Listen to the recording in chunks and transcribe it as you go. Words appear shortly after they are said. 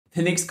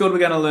The next chord we're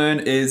going to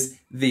learn is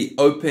the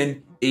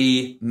open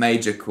E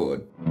major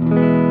chord.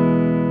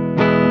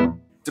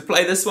 To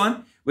play this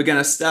one, we're going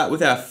to start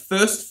with our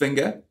first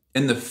finger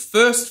in the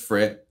first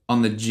fret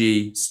on the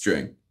G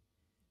string.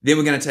 Then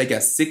we're going to take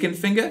our second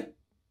finger,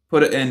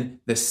 put it in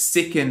the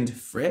second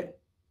fret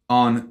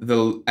on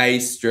the A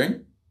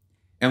string.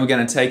 And we're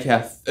going to take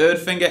our third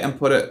finger and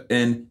put it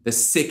in the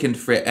second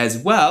fret as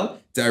well,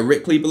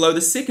 directly below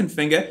the second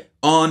finger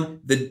on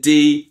the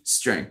D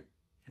string.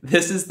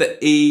 This is the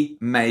E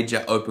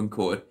major open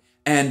chord,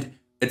 and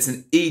it's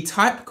an E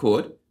type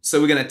chord,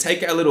 so we're going to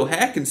take our little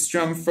hack and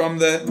strum from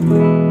the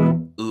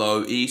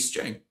low E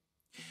string.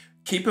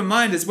 Keep in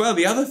mind as well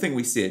the other thing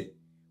we said.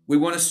 We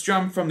want to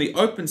strum from the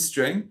open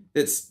string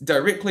that's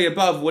directly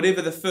above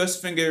whatever the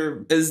first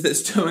finger is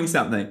that's doing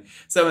something.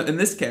 So in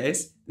this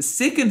case, the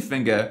second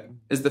finger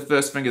is the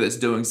first finger that's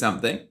doing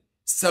something,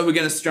 so we're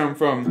going to strum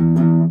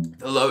from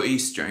the low E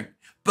string.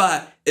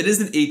 But it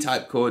is an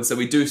E-type chord, so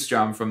we do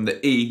strum from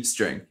the E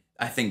string.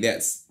 I think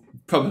that's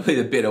probably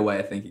the better way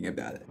of thinking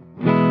about it.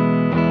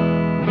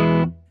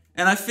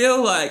 And I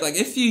feel like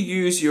if you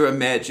use your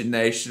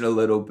imagination a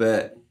little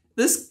bit,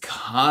 this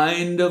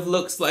kind of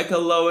looks like a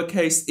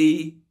lowercase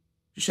e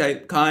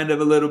shape, kind of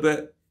a little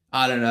bit.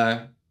 I don't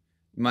know.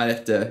 You might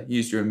have to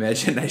use your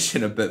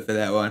imagination a bit for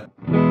that one.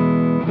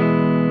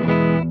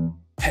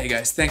 Hey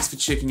guys, thanks for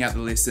checking out the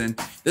lesson.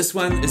 This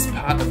one is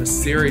part of a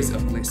series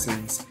of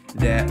lessons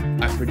that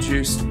I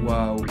produced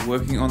while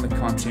working on the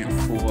content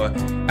for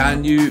our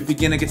new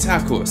beginner guitar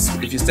course.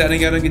 If you're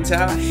starting out on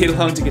guitar, head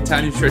along to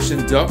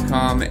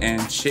guitarnutrition.com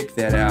and check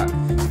that out.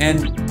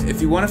 And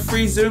if you want a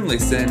free Zoom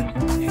lesson,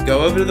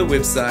 go over to the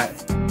website,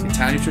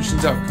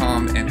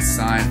 guitarnutrition.com, and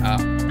sign up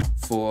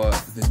for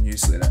the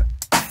newsletter.